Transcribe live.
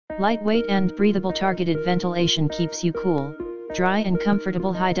Lightweight and breathable targeted ventilation keeps you cool, dry and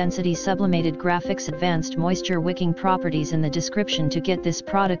comfortable. High-density sublimated graphics. Advanced moisture wicking properties in the description to get this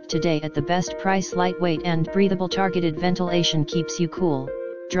product today at the best price. Lightweight and breathable targeted ventilation keeps you cool,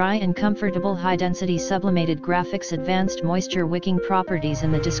 dry and comfortable. High-density sublimated graphics. Advanced moisture wicking properties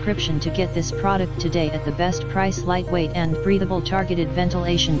in the description to get this product today at the best price. Lightweight and breathable targeted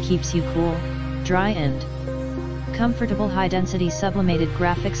ventilation keeps you cool, dry and comfortable. High-density sublimated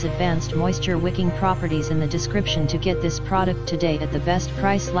graphics. Advanced moisture wicking properties in the description to get this product today at the best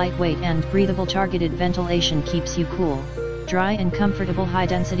price. Lightweight and breathable targeted ventilation keeps you cool, dry and comfortable.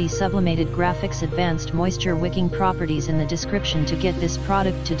 High-density sublimated graphics. Advanced moisture wicking properties in the description to get this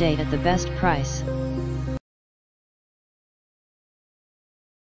product today at the best price.